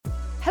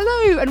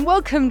Hello and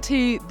welcome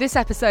to this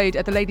episode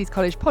of the Ladies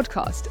College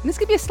podcast. And this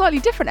could be a slightly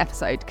different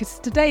episode because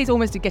today is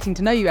almost a getting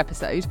to know you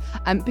episode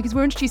because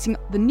we're introducing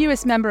the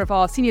newest member of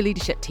our senior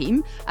leadership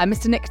team,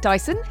 Mr Nick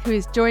Dyson, who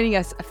is joining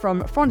us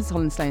from Francis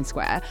Holland Sloane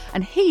Square.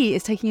 And he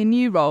is taking a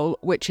new role,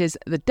 which is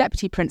the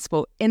Deputy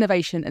Principal,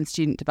 Innovation and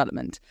Student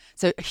Development.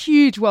 So a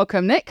huge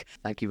welcome, Nick.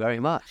 Thank you very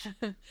much.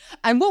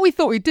 And what we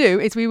thought we'd do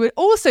is we were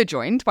also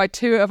joined by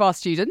two of our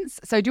students.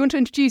 So do you want to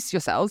introduce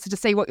yourselves, to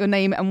say what your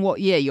name and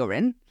what year you're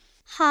in?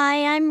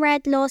 Hi, I'm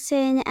Red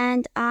Lawson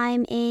and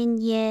I'm in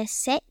Year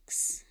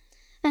 6.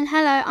 And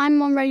hello, I'm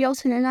Monroe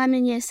Yolton and I'm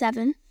in Year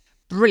 7.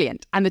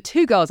 Brilliant. And the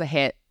two girls are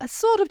here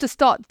sort of to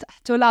start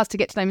to allow us to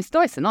get to know Mr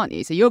Dyson, aren't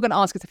you? So you're going to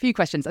ask us a few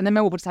questions and then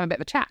maybe we'll just have a bit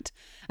of a chat.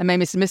 And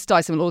maybe Mr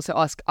Dyson will also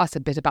ask us a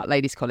bit about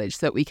Ladies College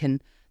so that we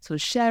can sort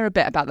of share a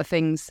bit about the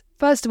things,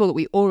 first of all, that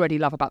we already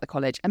love about the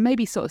college and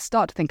maybe sort of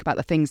start to think about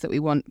the things that we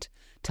want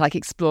to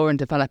explore and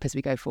develop as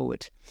we go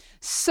forward.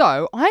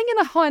 So I'm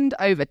going to hand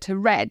over to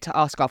Red to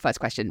ask our first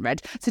question.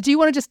 Red, so do you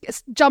want to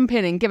just jump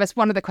in and give us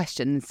one of the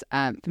questions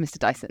for Mr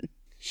Dyson?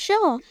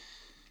 Sure.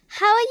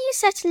 How are you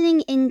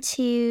settling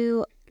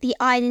into the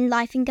island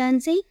life in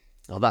Guernsey?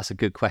 Oh, that's a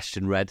good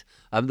question, Red.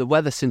 The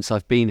weather since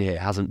I've been here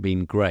hasn't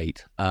been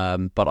great,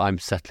 but I'm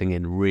settling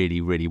in really,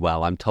 really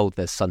well. I'm told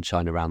there's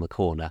sunshine around the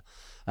corner.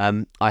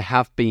 I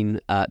have been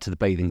to the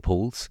bathing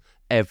pools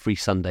every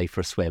Sunday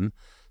for a swim.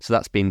 So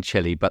that's been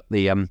chilly, but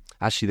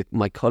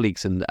my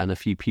colleagues and a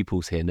few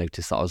pupils here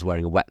noticed that I was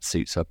wearing a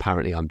wetsuit, so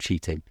apparently I'm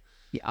cheating.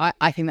 Yeah,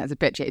 I think that's a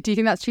bit cheating. Do you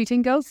think that's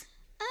cheating, girls?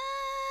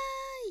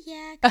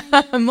 Yeah.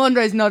 Kind of.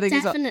 Monroe's nodding.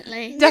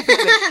 Definitely.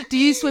 Definitely.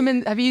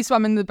 Have you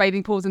swum in the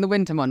bathing pools in the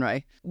winter,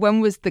 Monroe?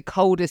 When was the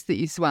coldest that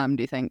you swam,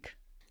 do you think?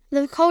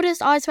 The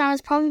coldest I swam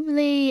was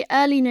probably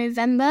early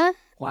November.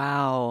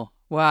 Wow.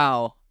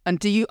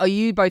 And are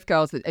you both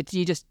girls, do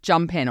you just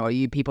jump in or are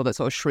you people that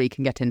sort of shriek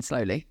and get in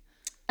slowly?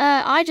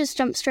 I just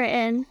jumped straight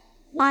in.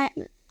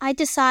 I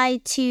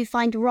decide to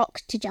find a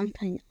rock to jump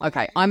in.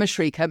 Okay, I'm a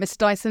shrieker. Mr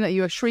Dyson, are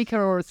you a shrieker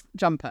or a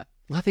jumper?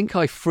 I think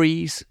I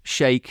freeze,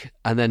 shake,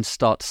 and then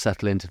start to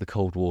settle into the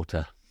cold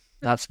water.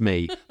 That's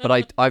me.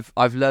 But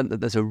I've learned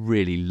that there's a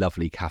really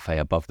lovely cafe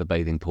above the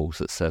bathing pools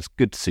that serves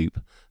good soup.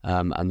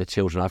 And the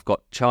children, I've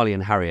got Charlie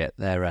and Harriet,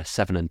 they're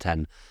 7 and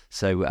 10.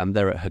 So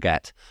they're at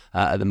Huguette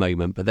at the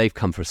moment, but they've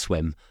come for a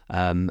swim.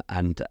 And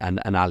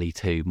Ali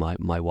too,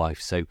 my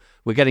wife. So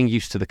we're getting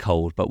used to the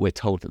cold, but we're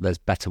told that there's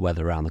better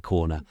weather around the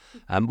corner.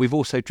 We've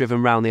also driven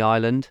around the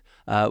island,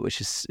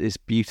 which is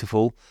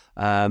beautiful.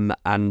 And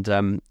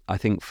I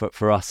think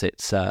for us,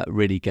 it's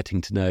really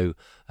getting to know,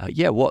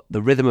 what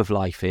the rhythm of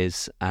life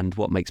is and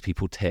what makes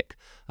people tick.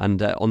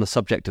 And on the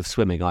subject of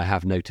swimming, I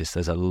have noticed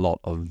there's a lot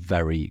of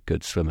very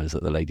good swimmers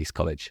at the Ladies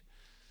College.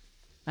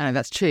 Oh,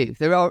 that's true.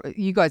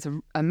 You guys are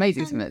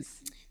amazing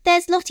swimmers.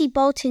 There's Lottie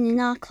Bolton in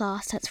our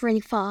class that's really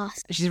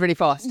fast. She's really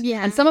fast.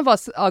 Yeah. And some of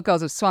our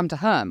girls have swum to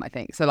Herm, I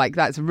think. So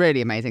that's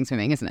really amazing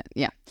swimming, isn't it?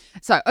 Yeah.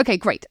 So, okay,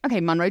 great.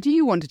 Okay, Monroe, do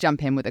you want to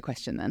jump in with a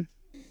question then?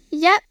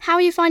 Yep. How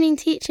are you finding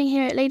teaching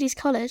here at Ladies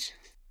College?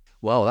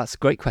 Well, that's a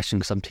great question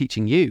because I'm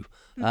teaching you.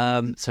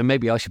 So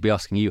maybe I should be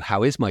asking you,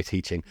 how is my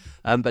teaching?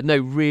 But no,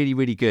 really,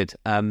 really good.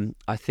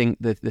 I think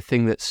the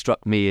thing that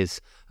struck me is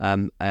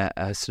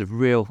a sort of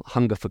real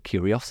hunger for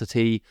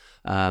curiosity,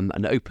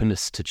 an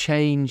openness to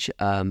change,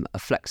 a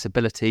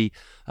flexibility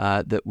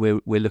that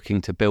we're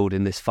looking to build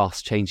in this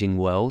fast-changing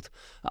world.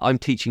 I'm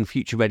teaching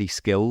future-ready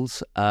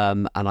skills,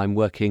 and I'm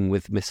working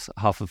with Miss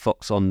Harford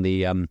Fox on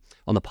the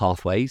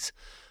pathways.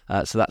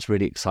 So that's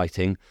really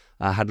exciting.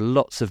 I had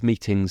lots of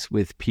meetings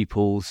with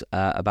pupils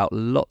about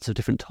lots of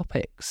different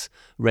topics,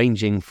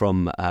 ranging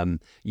from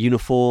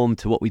uniform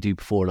to what we do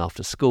before and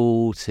after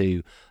school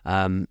to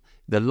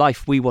the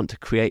life we want to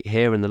create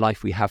here and the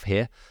life we have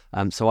here.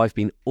 So I've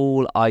been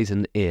all eyes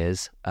and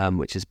ears,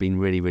 which has been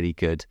really, really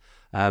good.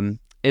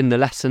 In the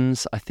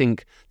lessons, I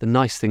think the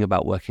nice thing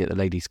about working at the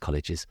Ladies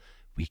College is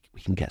we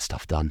can get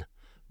stuff done.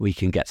 We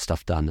can get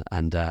stuff done,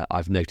 and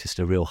I've noticed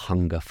a real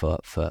hunger for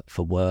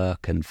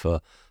work and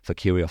for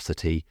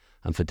curiosity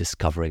and for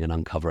discovering and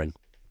uncovering.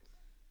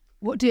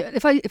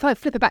 If I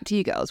flip it back to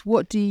you girls,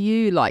 what do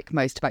you like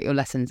most about your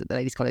lessons at the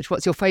Ladies College?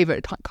 What's your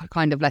favourite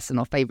kind of lesson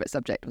or favourite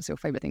subject? What's your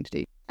favourite thing to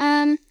do?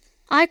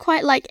 I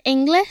quite like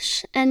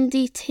English and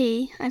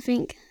DT. I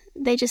think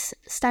they just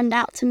stand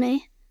out to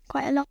me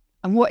quite a lot.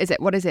 And what is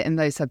it? What is it in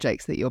those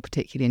subjects that you're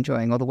particularly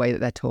enjoying, or the way that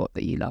they're taught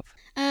that you love?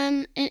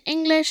 In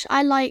English,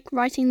 I like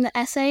writing the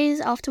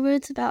essays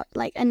afterwards about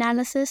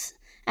analysis,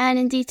 and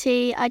in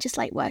DT, I just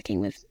like working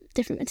with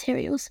different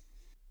materials.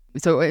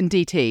 So in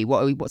DT,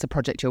 what's a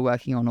project you're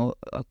working on, or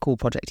a cool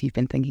project you've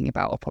been thinking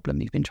about, or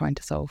problem you've been trying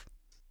to solve?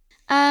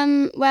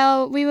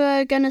 Well, we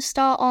were going to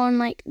start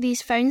on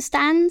these phone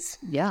stands.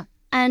 Yeah.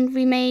 And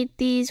we made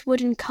these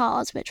wooden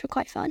cars, which were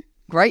quite fun.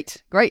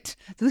 Great. So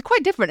it's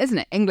quite different, isn't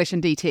it? English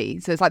and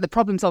DT. So it's like the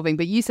problem solving,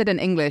 but you said in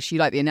English you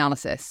like the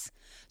analysis.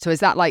 So is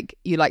that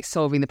you like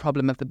solving the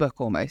problem of the book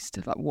almost?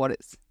 Like what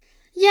it's...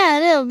 Yeah,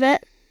 a little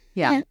bit.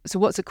 Yeah. So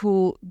what's a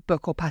cool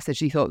book or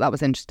passage you thought that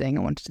was interesting?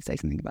 I wanted to say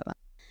something about that.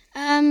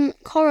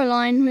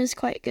 Coraline was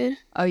quite good.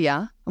 Oh,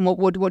 yeah? And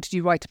what did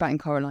you write about in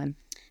Coraline?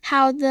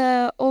 How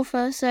the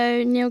author,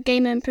 so Neil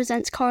Gaiman,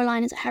 presents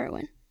Coraline as a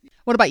heroine.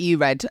 What about you,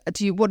 Red?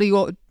 What are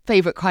your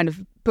favourite kind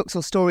of books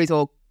or stories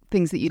or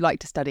things that you like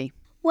to study?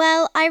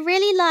 Well, I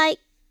really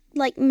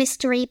like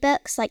mystery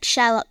books, like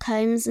Sherlock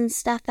Holmes and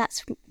stuff.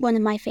 That's one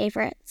of my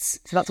favourites.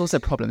 So that's also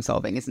problem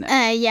solving, isn't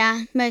it?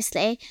 Yeah,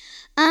 mostly.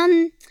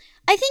 I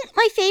think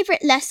my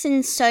favourite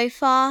lesson so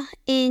far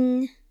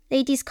in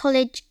Ladies'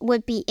 College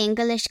would be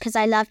English, because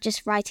I love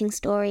just writing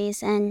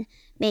stories and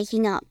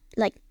making up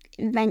like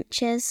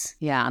adventures.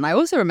 Yeah, and I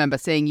also remember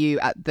seeing you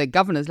at the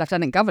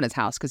Lieutenant Governor's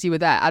house, because you were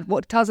there.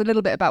 Tell us a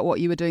little bit about what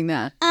you were doing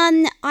there.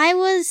 I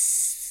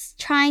was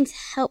trying to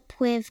help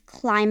with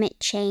climate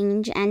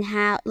change and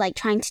how, like,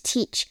 trying to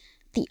teach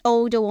the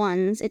older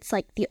ones, it's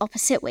like the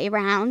opposite way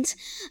around,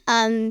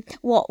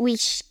 what we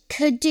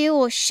could do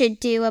or should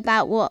do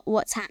about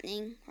what's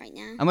happening right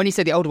now. And when you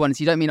say the older ones,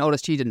 you don't mean older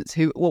students.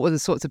 What were the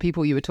sorts of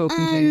people you were talking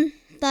to?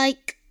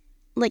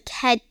 Like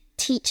head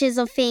teachers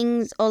of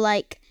things, or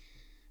like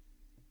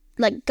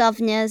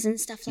governors and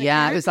stuff like that.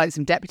 Yeah, it was like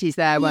some deputies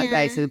there, weren't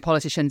they? So the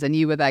politicians, and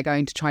you were there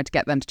going to try to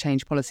get them to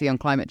change policy on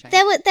climate change.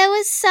 There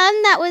was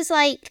some that was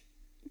like,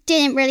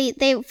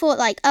 they thought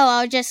like, oh,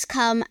 I'll just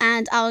come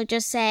and I'll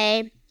just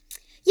say,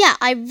 yeah,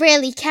 I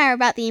really care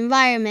about the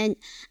environment.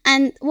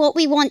 And what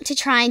we want to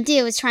try and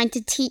do is trying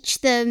to teach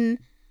them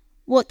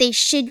what they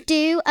should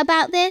do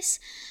about this.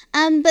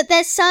 But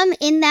there's some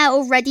in there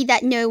already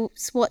that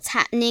knows what's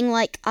happening.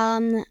 Like,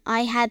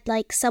 I had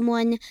like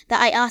someone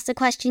that I asked a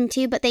question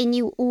to, but they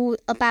knew all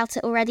about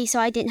it already, so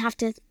I didn't have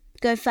to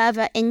go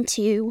further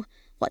into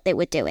what they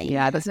were doing.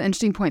 Yeah, that's an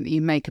interesting point that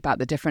you make about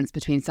the difference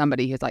between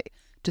somebody who's like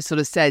just sort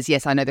of says,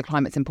 yes, I know the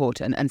climate's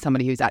important, and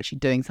somebody who's actually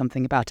doing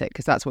something about it,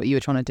 because that's what you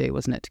were trying to do,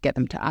 wasn't it? To get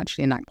them to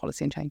actually enact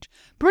policy and change.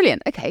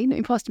 Brilliant. Okay, let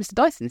me pass to Mr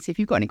Dyson, see if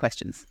you've got any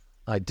questions.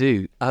 I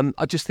do.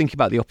 I just think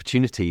about the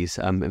opportunities.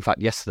 In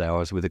fact, yesterday I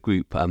was with a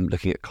group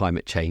looking at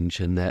climate change,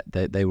 and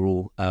they were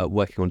all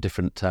working on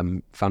different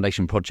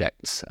foundation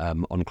projects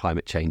on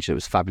climate change. It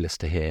was fabulous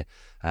to hear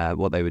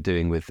what they were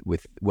doing with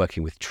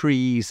working with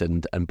trees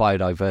and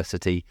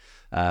biodiversity,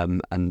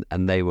 and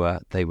they were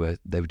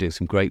doing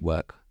some great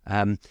work.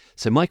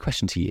 So my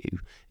question to you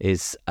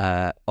is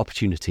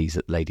opportunities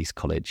at Ladies'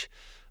 College.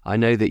 I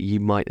know that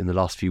you might in the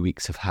last few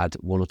weeks have had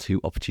one or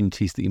two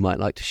opportunities that you might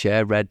like to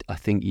share. Red, I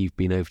think you've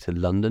been over to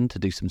London to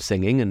do some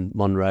singing, and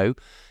Monroe,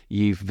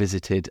 you've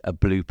visited a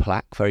blue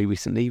plaque very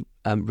recently.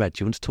 Red,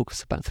 do you want to talk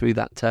us through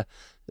that?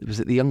 Was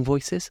it the Young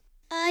Voices?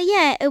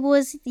 Yeah, it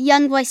was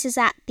Young Voices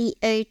at the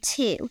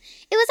O2. It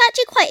was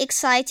actually quite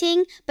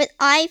exciting, but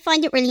I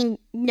find it really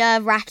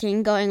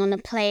nerve-wracking going on a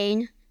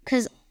plane,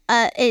 because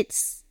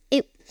it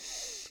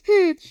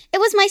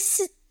was my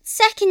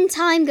second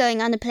time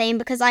going on a plane,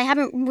 because I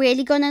haven't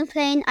really gone on a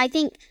plane. I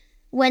think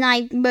when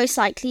I most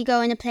likely go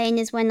on a plane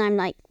is when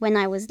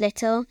I was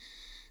little,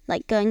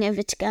 like going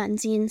over to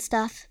Guernsey and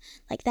stuff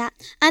like that.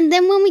 And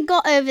then when we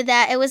got over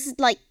there, it was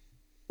like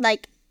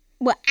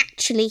we're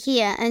actually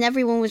here, and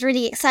everyone was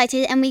really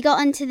excited, and we got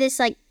onto this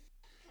like.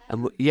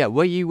 And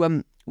were you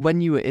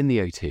when you were in the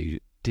O2?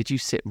 Did you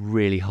sit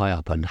really high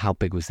up, and how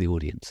big was the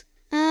audience?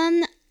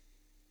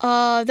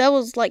 There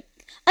was like,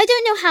 I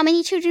don't know how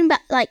many children,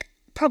 but like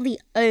probably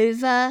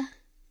over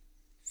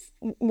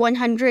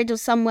 100 or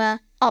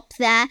somewhere up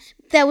there.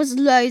 There was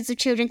loads of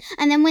children.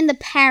 And then when the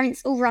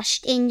parents all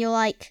rushed in, you're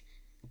like,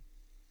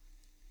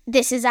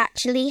 this is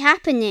actually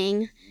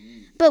happening.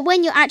 But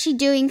when you're actually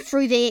doing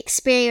through the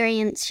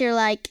experience, you're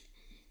like,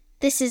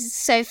 this is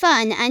so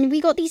fun. And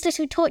we got these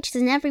little torches,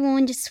 and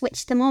everyone just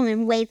switched them on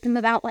and waved them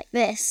about like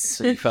this.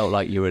 So you felt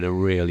like you were in a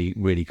really,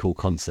 really cool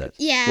concert.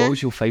 Yeah. What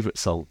was your favourite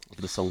song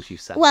of the songs you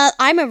sang? Well,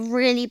 I'm a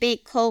really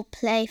big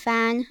Coldplay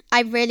fan.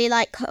 I really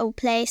like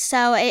Coldplay,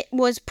 so it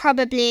was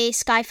probably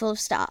Sky Full of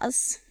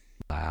Stars.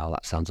 Wow,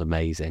 that sounds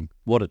amazing.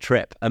 What a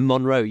trip. And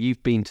Monroe,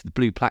 you've been to the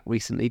Blue Plaque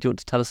recently. Do you want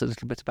to tell us a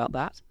little bit about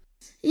that?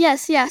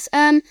 Yes.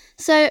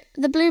 So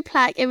the blue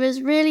plaque, it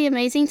was really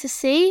amazing to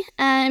see,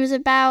 and it was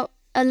about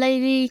a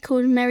lady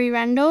called Mary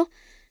Randall,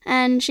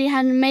 and she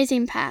had an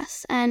amazing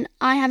past, and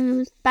I have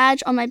a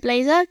badge on my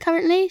blazer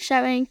currently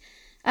showing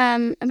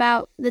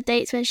about the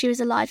dates when she was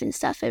alive and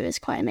stuff. It was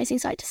quite an amazing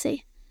sight to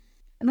see.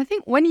 And I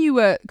think when you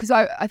were, because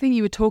I think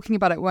you were talking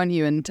about it, weren't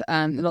you? And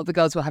a lot of the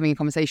girls were having a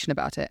conversation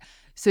about it.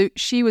 So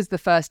she was the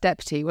first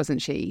deputy,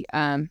 wasn't she?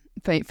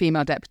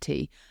 Female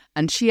deputy.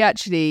 And she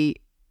actually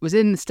was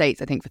in the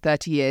States, I think, for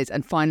 30 years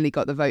and finally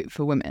got the vote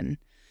for women.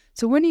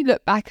 So when you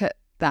look back at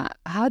that,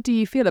 how do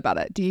you feel about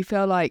it? How do you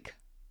feel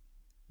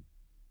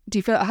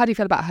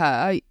about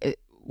her?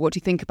 What do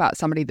you think about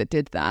somebody that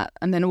did that?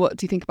 And then what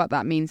do you think about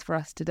that means for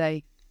us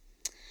today?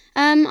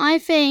 I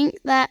think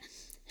that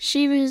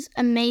she was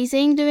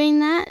amazing doing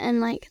that,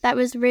 and like that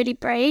was really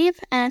brave,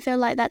 and I feel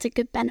like that's a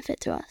good benefit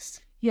to us.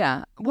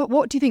 Yeah.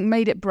 What do you think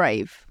made it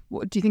brave?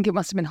 What do you think, it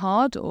must have been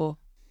hard, or?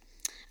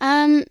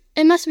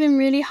 It must have been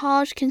really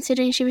hard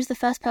considering she was the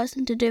first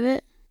person to do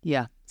it.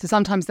 Yeah. So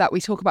sometimes that we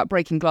talk about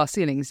breaking glass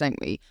ceilings, don't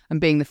we? And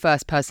being the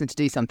first person to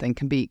do something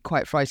can be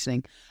quite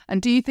frightening.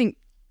 And do you think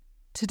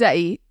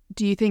today,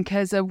 do you think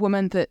as a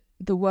woman that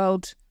the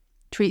world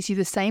treats you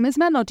the same as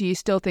men, or do you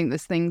still think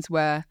there's things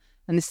where,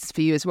 and this is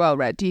for you as well,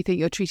 Red, do you think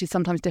you're treated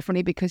sometimes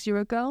differently because you're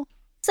a girl?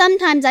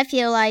 Sometimes I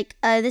feel like,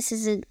 oh, this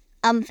isn't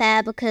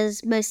unfair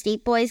because mostly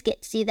boys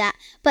get to do that.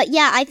 But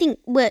yeah, I think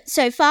we're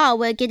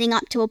getting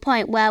up to a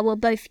point where we're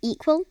both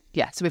equal.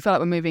 Yeah, so we feel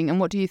like we're moving. And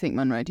what do you think,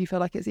 Monroe? Do you feel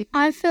like it's equal?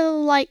 I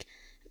feel like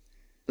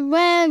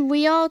where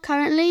we are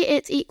currently,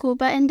 it's equal,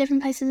 but in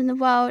different places in the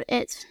world,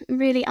 it's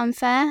really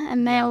unfair,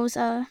 and males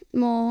are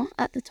more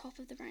at the top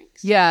of the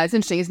ranks. Yeah, it's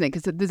interesting, isn't it?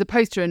 Because there's a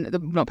poster,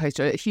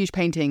 a huge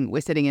painting.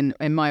 We're sitting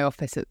in my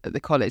office at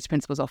the college,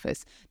 principal's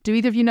office. Do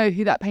either of you know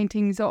who that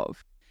painting's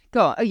of?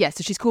 Go on. Oh, yeah,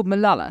 so she's called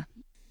Malala.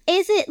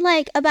 Is it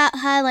like about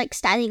her like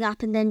standing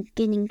up and then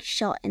getting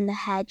shot in the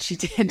head? She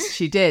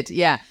did,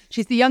 yeah.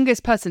 She's the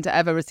youngest person to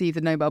ever receive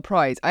the Nobel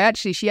Prize.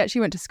 She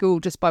actually went to school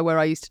just by where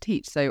I used to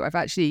teach, so I've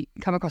actually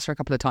come across her a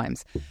couple of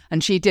times.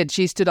 And she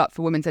stood up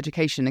for women's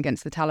education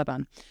against the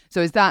Taliban.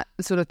 So is that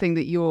the sort of thing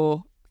that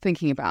you're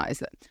thinking about?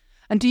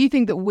 And do you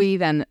think that we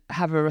then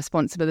have a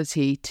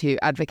responsibility to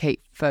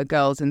advocate for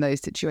girls in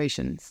those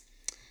situations?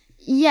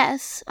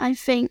 Yes, I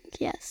think,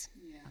 yes.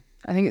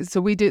 I think so.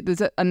 We do. There's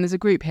a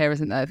group here,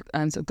 isn't there?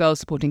 Sort of girls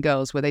supporting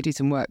girls, where they do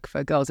some work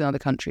for girls in other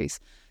countries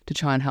to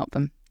try and help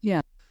them.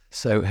 Yeah.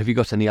 So, have you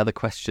got any other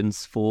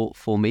questions for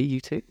me,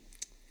 you two?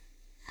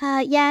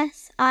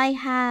 Yes, I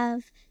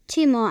have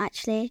 2 more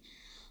actually.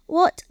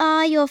 What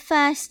are your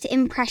first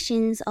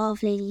impressions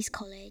of Ladies'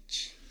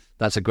 College?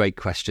 That's a great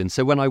question.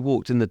 So, when I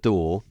walked in the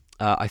door,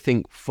 I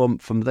think from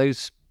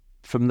those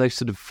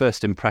sort of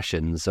first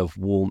impressions of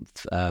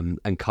warmth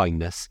and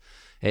kindness,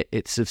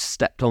 it sort of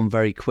stepped on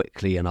very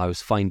quickly, and I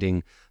was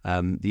finding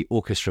the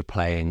orchestra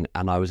playing,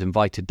 and I was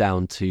invited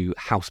down to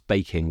house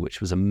baking, which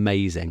was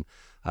amazing.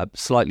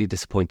 Slightly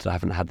disappointed I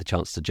haven't had the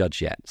chance to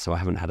judge yet, so I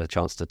haven't had a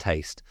chance to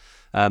taste.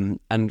 And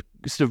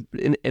sort of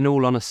in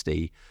all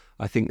honesty,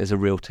 I think there's a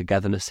real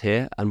togetherness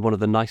here. And one of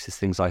the nicest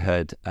things I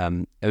heard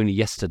only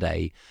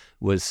yesterday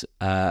was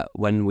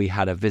when we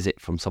had a visit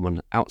from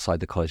someone outside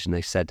the college, and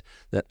they said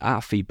that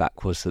our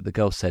feedback was that the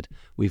girls said,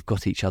 we've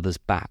got each other's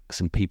backs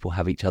and people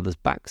have each other's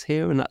backs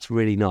here, and that's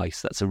really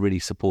nice. That's a really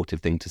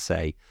supportive thing to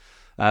say.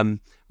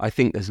 I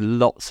think there's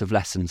lots of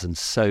lessons and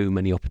so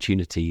many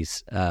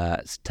opportunities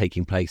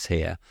taking place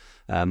here.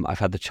 I've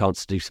had the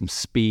chance to do some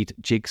speed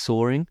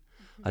jigsawing.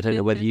 I don't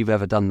know whether you've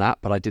ever done that,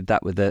 but I did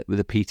that with a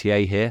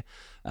PTA here.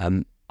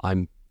 I'm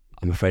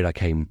afraid I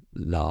came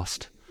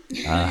last,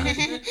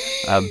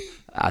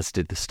 as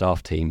did the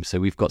staff team. So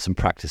we've got some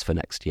practice for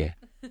next year.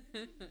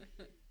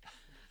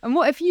 And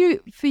what for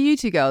you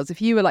two girls,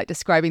 if you were like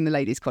describing the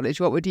Ladies'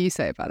 College, what would you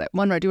say about it?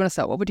 Monroe, do you want to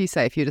start? What would you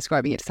say if you were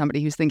describing it to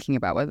somebody who's thinking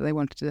about whether they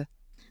wanted to?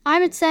 I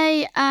would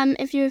say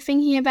if you were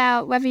thinking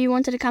about whether you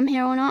wanted to come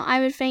here or not, I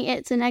would think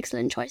it's an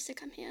excellent choice to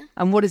come here.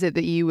 And what is it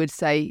that you would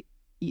say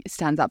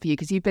stands out for you?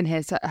 Because you've been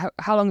here, so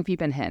how long have you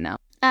been here now?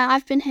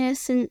 I've been here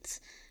since,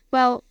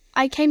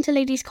 I came to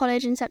Ladies'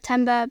 College in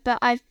September, but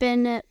I've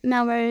been at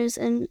Melrose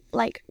and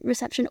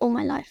reception all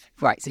my life.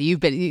 Right, so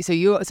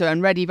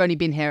and Red, you've only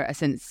been here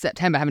since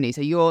September, haven't you?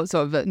 So you're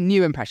sort of a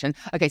new impression.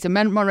 Okay, so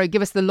Monroe,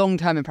 give us the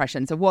long-term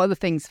impression. So what are the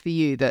things for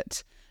you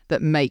that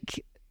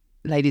make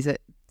Ladies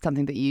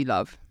something that you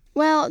love?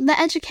 Well, the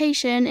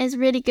education is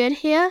really good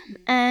here,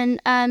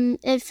 and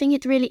I think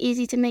it's really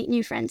easy to make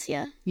new friends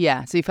here.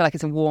 Yeah, so you feel like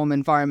it's a warm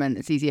environment,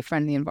 it's easy, a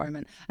friendly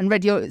environment. And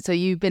Red, so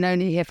you've been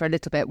only here for a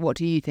little bit. What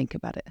do you think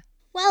about it?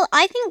 Well,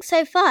 I think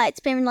so far it's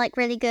been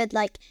really good.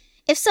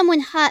 If someone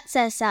hurts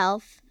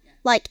themselves,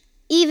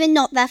 even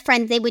not their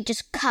friend, they would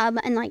just come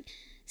and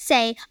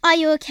say, "Are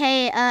you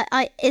okay?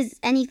 Is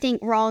anything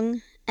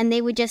wrong?" And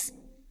they would just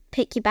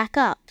pick you back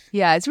up.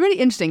 Yeah, it's really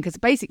interesting because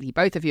basically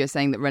both of you are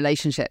saying that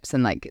relationships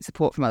and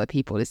support from other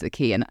people is the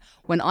key. And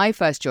when I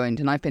first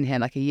joined, and I've been here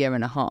a year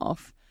and a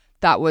half,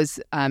 that was,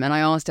 and I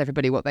asked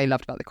everybody what they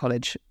loved about the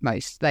college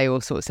most. They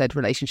all sort of said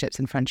relationships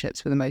and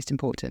friendships were the most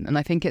important. And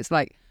I think it's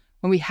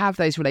when we have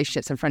those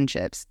relationships and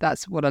friendships,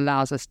 that's what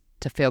allows us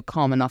to feel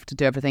calm enough to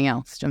do everything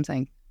else. Do you know what I'm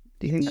saying?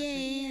 Do you think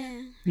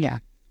that's...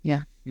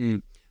 Yeah.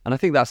 Mm. And I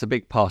think that's a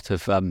big part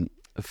of...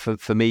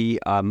 For me,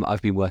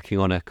 I've been working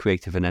on a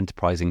creative and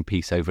enterprising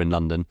piece over in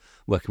London,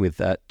 working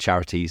with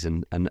charities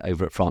and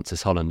over at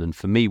Francis Holland. And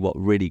for me, what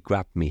really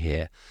grabbed me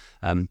here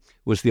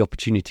was the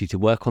opportunity to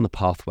work on the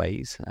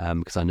pathways,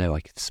 because I know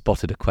I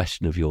spotted a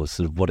question of yours,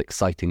 sort of what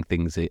exciting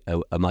things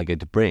am I going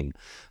to bring,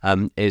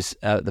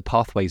 the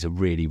pathways are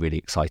really, really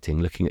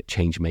exciting, looking at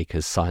change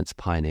makers, science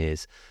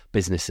pioneers,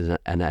 businesses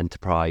and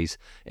enterprise,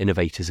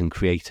 innovators and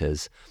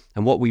creators.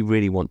 And what we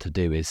really want to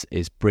do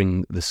is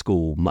bring the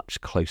school much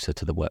closer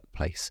to the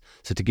workplace.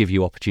 So to give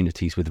you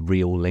opportunities with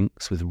real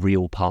links, with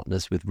real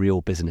partners, with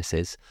real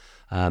businesses,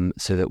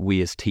 so that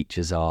we as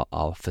teachers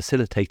are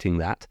facilitating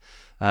that.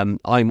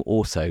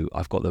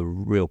 I've got the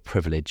real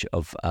privilege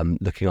of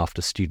looking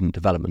after student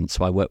development.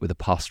 So I work with a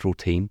pastoral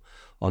team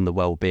on the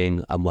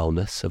well-being and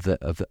wellness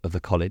of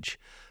the college.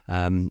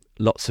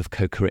 Lots of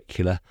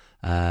co-curricular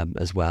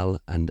as well,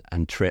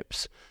 and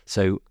trips.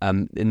 So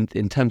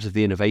in terms of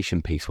the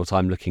innovation piece, what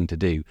I'm looking to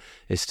do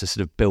is to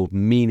sort of build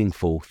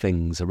meaningful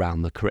things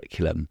around the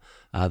curriculum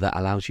that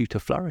allows you to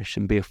flourish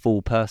and be a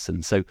full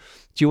person. So do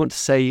you want to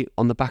say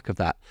on the back of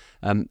that,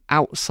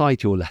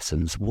 outside your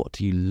lessons, what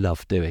do you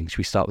love doing? Should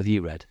we start with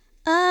you, Red?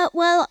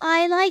 Well,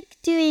 I like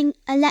doing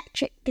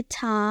electric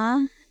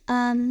guitar.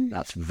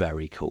 That's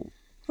very cool.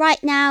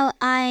 Right now,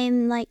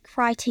 I'm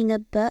writing a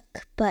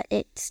book, but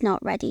it's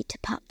not ready to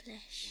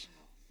publish.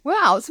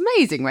 Wow, it's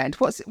amazing, Red.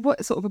 What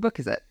sort of a book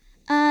is it?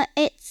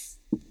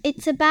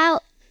 It's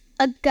about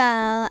a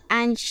girl,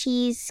 and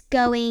she's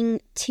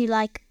going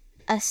to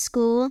a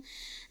school,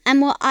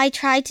 and what I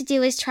try to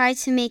do is try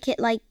to make it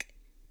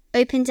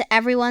open to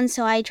everyone.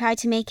 So I try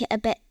to make it a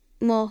bit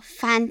more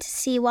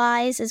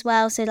fantasy-wise as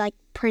well, so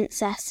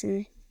princess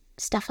and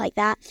stuff like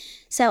that,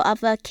 so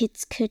other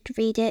kids could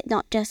read it,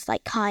 not just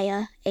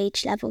higher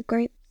age level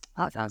group.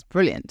 That sounds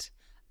brilliant.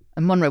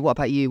 And Monroe, what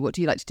about you? What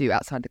do you like to do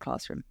outside the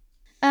classroom?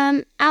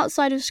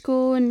 Outside of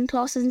school and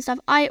classes and stuff,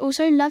 I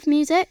also love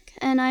music,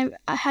 and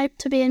I hope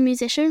to be a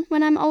musician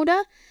when I'm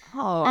older.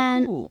 Oh,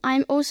 and cool.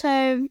 I'm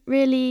also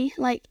really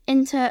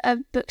into a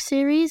book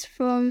series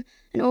from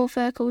an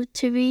author called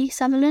Tui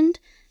Sutherland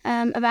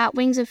about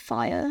Wings of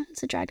Fire.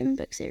 It's a dragon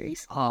book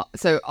series.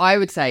 So I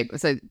would say,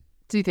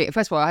 do you think,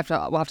 first of all,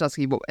 we'll have to ask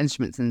you what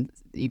instruments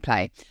you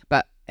play,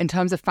 but in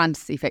terms of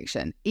fantasy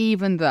fiction,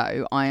 even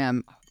though I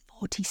am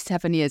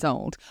 47 years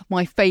old,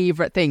 my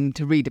favourite thing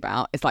to read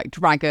about is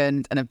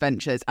dragons and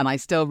adventures, and I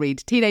still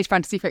read teenage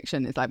fantasy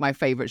fiction. It's my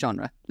favourite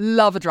genre.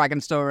 Love a dragon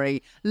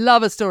story,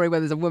 love a story where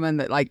there's a woman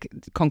that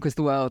conquers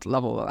the world,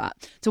 love all of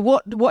that. So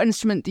what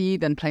instrument do you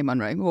then play,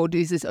 Monroe, or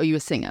are you a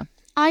singer?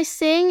 I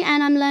sing,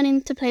 and I'm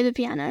learning to play the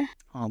piano.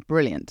 Oh,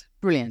 brilliant.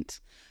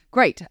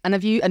 Great. And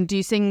do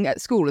you sing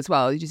at school as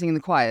well? Do you sing in the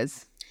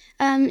choirs?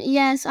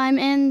 Yes, I'm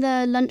in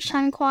the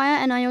lunchtime choir,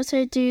 and I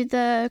also do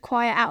the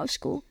choir out of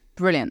school.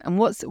 Brilliant. And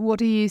what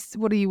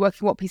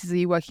pieces are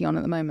you working on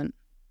at the moment?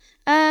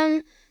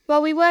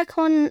 Well, we work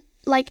on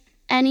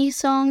any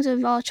songs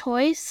of our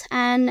choice,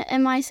 and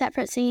in my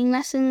separate singing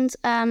lessons,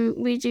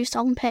 we do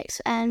song picks,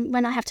 and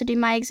when I have to do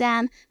my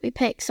exam, we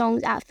pick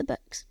songs out of the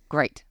books.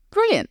 Great.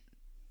 Brilliant.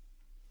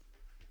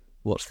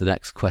 What's the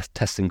next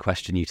testing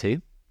question, you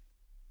two?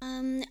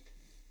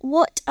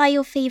 What are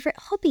your favourite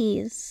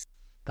hobbies?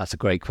 That's a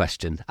great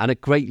question, and a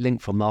great link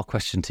from our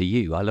question to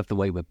you. I love the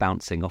way we're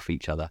bouncing off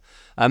each other.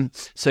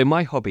 So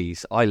my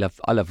hobbies, I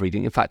love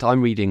reading. In fact,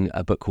 I'm reading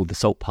a book called The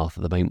Salt Path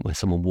at the moment, where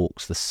someone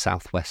walks the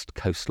southwest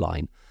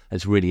coastline.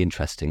 It's really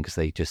interesting because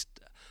they just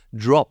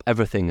drop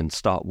everything and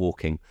start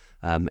walking.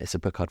 It's a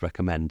book I'd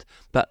recommend.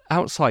 But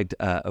outside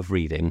of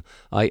reading,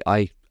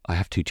 I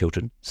have 2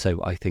 children, so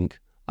I think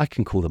I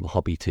can call them a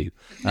hobby too,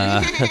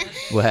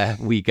 where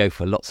we go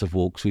for lots of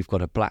walks. We've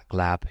got a black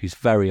lab who's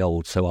very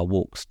old, so our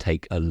walks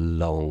take a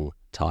long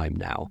time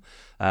now.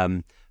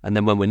 And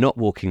then when we're not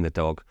walking the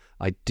dog,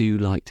 I do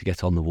like to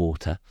get on the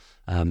water.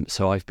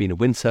 So I've been a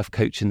windsurf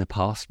coach in the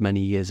past, many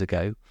years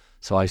ago.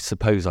 So I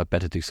suppose I'd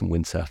better do some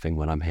windsurfing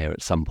when I'm here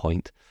at some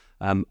point.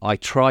 I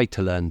tried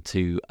to learn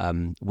to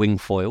wing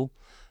foil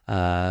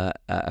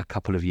a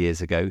couple of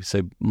years ago,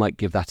 so might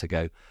give that a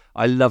go.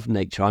 I love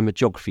nature. I'm a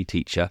geography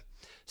teacher.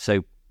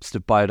 So sort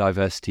of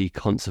biodiversity,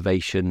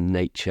 conservation,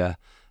 nature,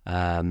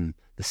 the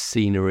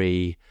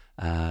scenery,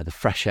 the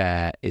fresh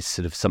air is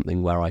sort of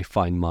something where I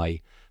find my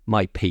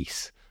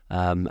peace.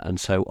 And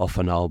so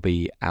often I'll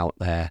be out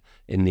there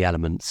in the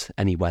elements,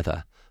 any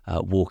weather,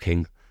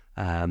 walking.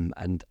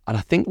 And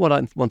I think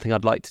one thing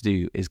I'd like to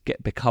do is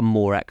become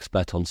more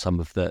expert on some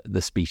of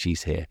the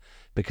species here,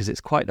 because it's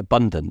quite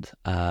abundant.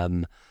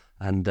 Whether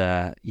I'm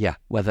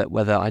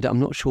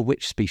not sure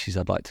which species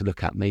I'd like to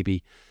look at.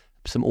 Maybe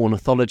some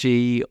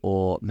ornithology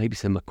or maybe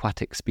some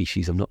aquatic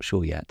species. I'm not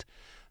sure yet.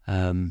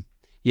 Do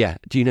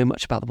you know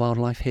much about the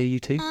wildlife here, you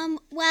two?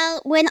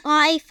 Well, when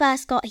I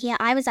first got here,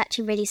 I was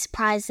actually really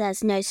surprised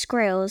there's no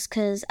squirrels,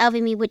 because Elvie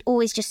and me would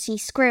always just see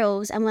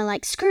squirrels, and we're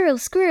like, squirrel,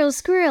 squirrel,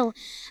 squirrel.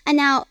 And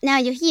now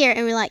you're here,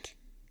 and we're like,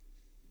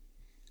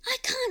 I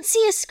can't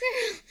see a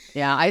squirrel.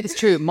 Yeah, it's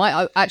true.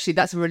 Actually,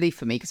 that's a relief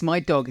for me, because my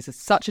dog is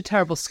such a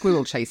terrible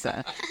squirrel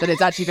chaser that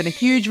it's actually been a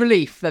huge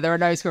relief that there are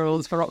no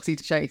squirrels for Roxy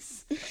to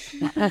chase.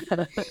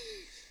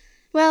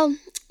 Well,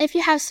 if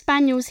you have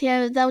spaniels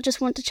here, they'll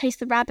just want to chase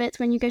the rabbits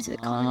when you go to the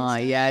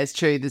commons. Yeah, it's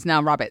true. There's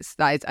now rabbits.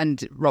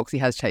 And Roxy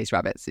has chased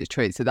rabbits. It's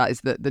true. So that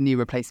is the new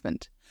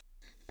replacement.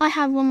 I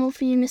have one more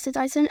for you, Mr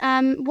Dyson.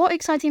 What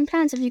exciting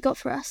plans have you got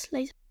for us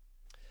later?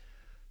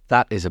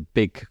 That is a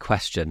big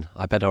question.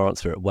 I better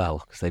answer it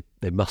well, because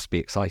they must be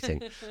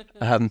exciting.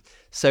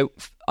 So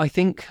I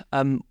think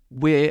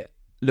we're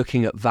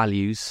looking at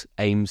values,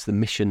 aims, the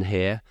mission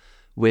here.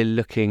 We're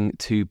looking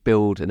to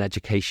build an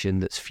education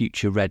that's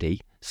future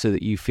ready, so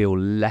that you feel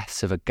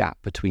less of a gap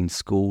between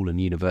school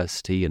and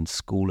university and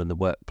school and the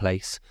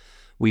workplace.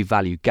 We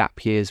value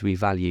gap years. We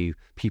value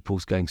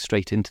pupils going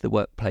straight into the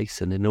workplace.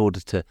 And in order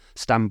to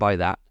stand by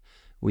that,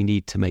 we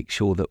need to make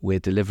sure that we're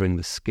delivering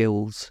the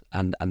skills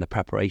and the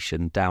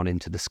preparation down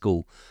into the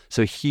school.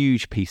 So a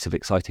huge piece of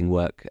exciting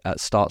work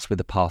starts with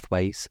the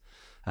pathways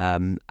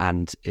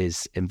and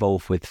is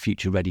involved with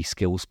future ready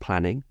skills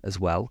planning as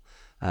well.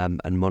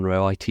 And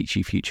Monroe, I teach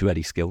you future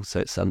ready skills,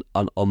 so it's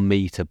on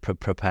me to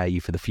prepare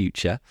you for the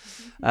future.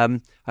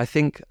 I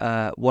think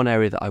one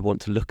area that I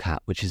want to look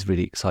at, which is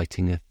really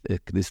exciting,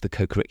 is the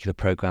co-curricular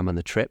programme and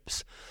the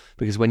trips,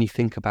 because when you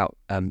think about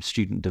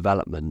student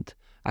development,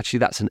 actually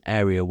that's an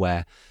area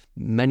where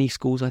many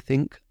schools, I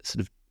think,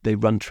 sort of they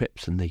run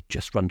trips and they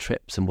just run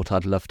trips. And what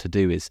I'd love to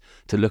do is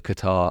to look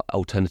at our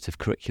alternative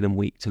curriculum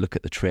week, to look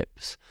at the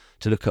trips,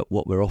 to look at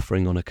what we're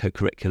offering on a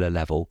co-curricular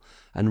level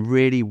and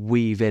really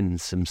weave in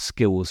some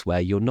skills where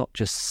you're not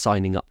just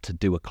signing up to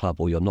do a club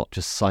or you're not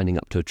just signing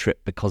up to a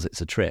trip because it's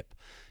a trip.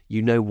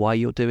 You know why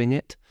you're doing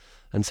it.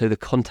 And so the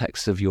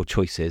context of your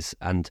choices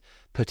and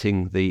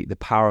putting the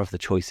power of the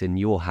choice in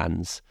your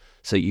hands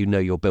so you know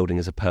you're building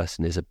as a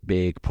person is a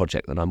big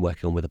project that I'm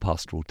working on with a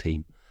pastoral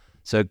team.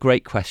 So a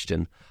great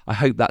question. I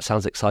hope that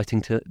sounds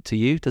exciting to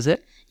you, does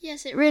it?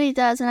 Yes, it really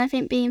does. And I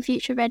think being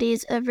future ready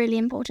is a really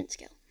important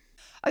skill.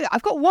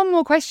 I've got one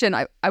more question,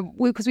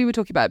 because we were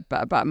talking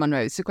about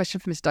Monroe. It's a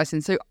question from Mr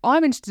Dyson. So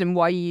I'm interested in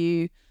why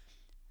you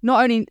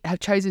not only have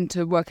chosen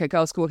to work at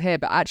girls' school here,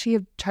 but actually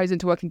have chosen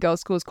to work in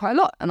girls' schools quite a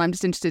lot. And I'm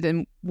just interested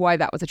in why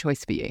that was a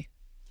choice for you.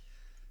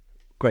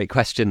 Great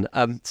question.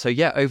 So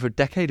yeah, over a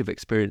decade of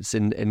experience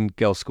in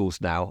girls'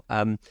 schools now.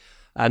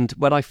 And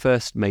when I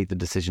first made the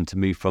decision to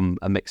move from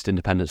a mixed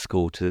independent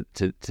school to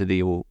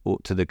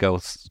the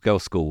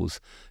girls'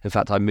 schools, in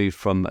fact, I moved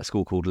from a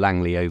school called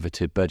Langley over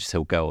to Burgess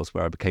Hill Girls,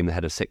 where I became the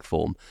head of sixth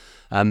form.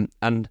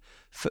 And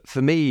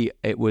for me,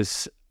 it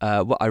was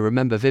what I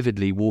remember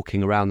vividly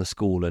walking around the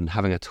school and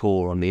having a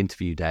tour on the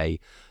interview day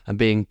and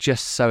being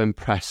just so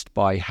impressed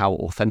by how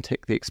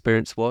authentic the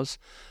experience was.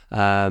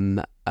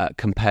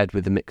 Compared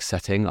with the mixed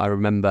setting. I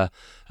remember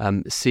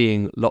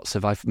seeing lots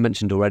of, I've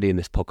mentioned already in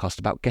this podcast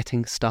about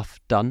getting stuff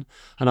done,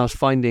 and I was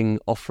finding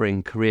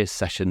offering careers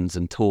sessions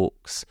and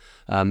talks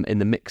in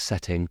the mixed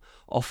setting,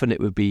 often it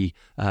would be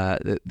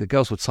the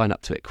girls would sign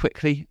up to it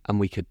quickly and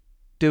we could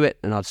do it,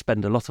 and I'd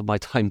spend a lot of my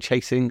time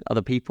chasing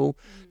other people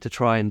to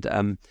try and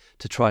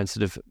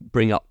sort of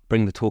bring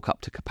the talk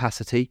up to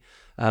capacity.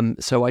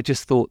 So I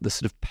just thought the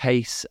sort of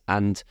pace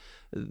and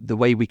the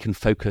way we can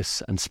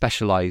focus and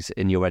specialise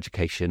in your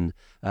education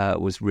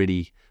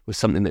was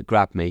something that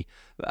grabbed me.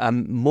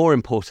 More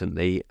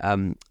importantly,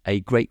 a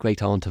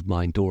great aunt of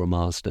mine, Dora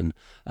Marsden,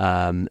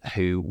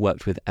 who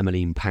worked with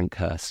Emmeline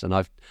Pankhurst, and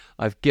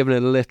I've given a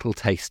little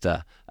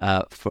taster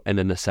in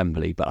an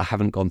assembly, but I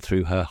haven't gone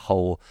through her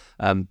whole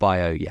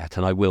bio yet,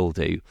 and I will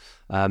do.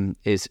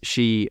 Is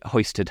she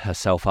hoisted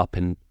herself up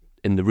in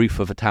the roof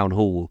of a town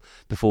hall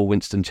before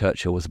Winston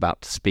Churchill was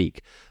about to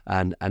speak,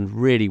 and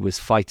really was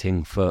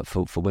fighting for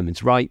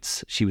women's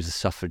rights. She was a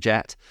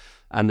suffragette,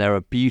 and there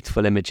are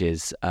beautiful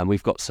images.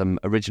 We've got some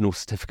original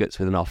certificates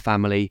within our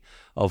family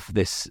of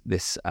this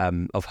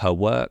of her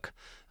work.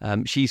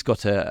 She's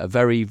got a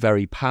very,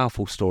 very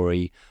powerful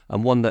story,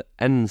 and one that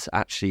ends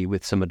actually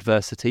with some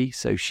adversity.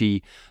 So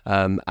she,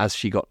 as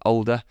she got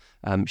older,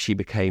 she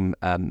became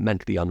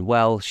mentally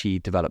unwell. She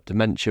developed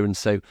dementia. And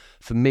so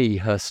for me,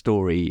 her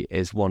story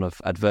is one of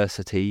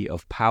adversity,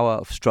 of power,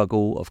 of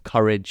struggle, of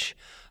courage,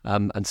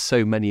 and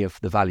so many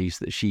of the values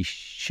that she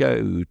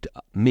showed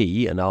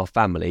me and our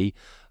family,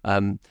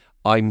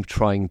 I'm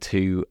trying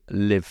to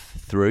live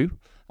through.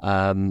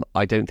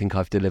 I don't think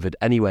I've delivered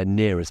anywhere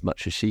near as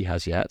much as she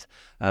has yet,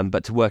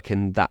 but to work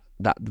in that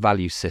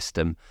value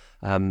system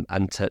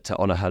and to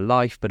honour her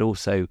life. But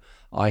also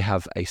I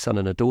have a son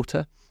and a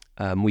daughter.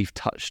 We've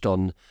touched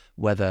on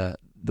whether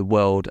the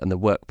world and the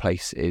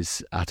workplace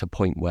is at a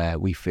point where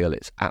we feel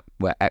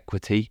where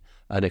equity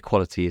and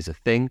equality is a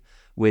thing.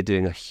 We're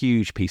doing a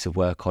huge piece of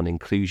work on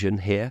inclusion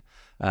here,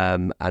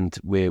 and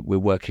we're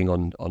working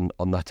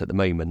on that at the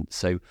moment.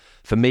 So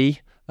for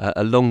me,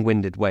 a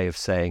long-winded way of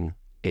saying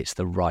it's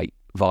the right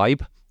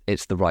vibe,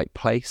 it's the right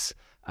place,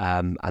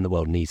 and the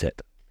world needs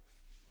it.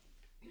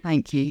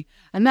 Thank you.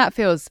 And that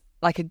feels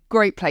like a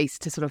great place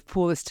to sort of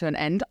pull this to an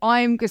end.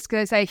 I'm just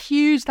going to say a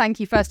huge thank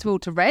you, first of all,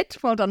 to Red.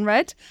 Well done,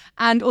 Red.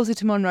 And also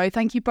to Monroe.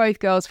 Thank you both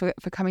girls for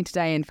coming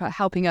today and for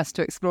helping us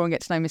to explore and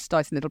get to know Mr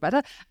Dyson a little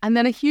better. And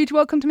then a huge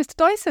welcome to Mr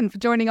Dyson for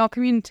joining our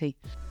community.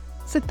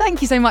 So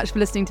thank you so much for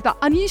listening to that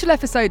unusual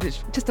episode, which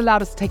just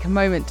allowed us to take a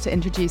moment to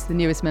introduce the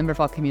newest member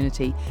of our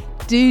community.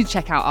 Do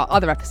check out our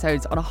other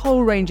episodes on a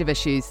whole range of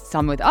issues,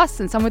 some with us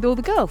and some with all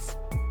the girls.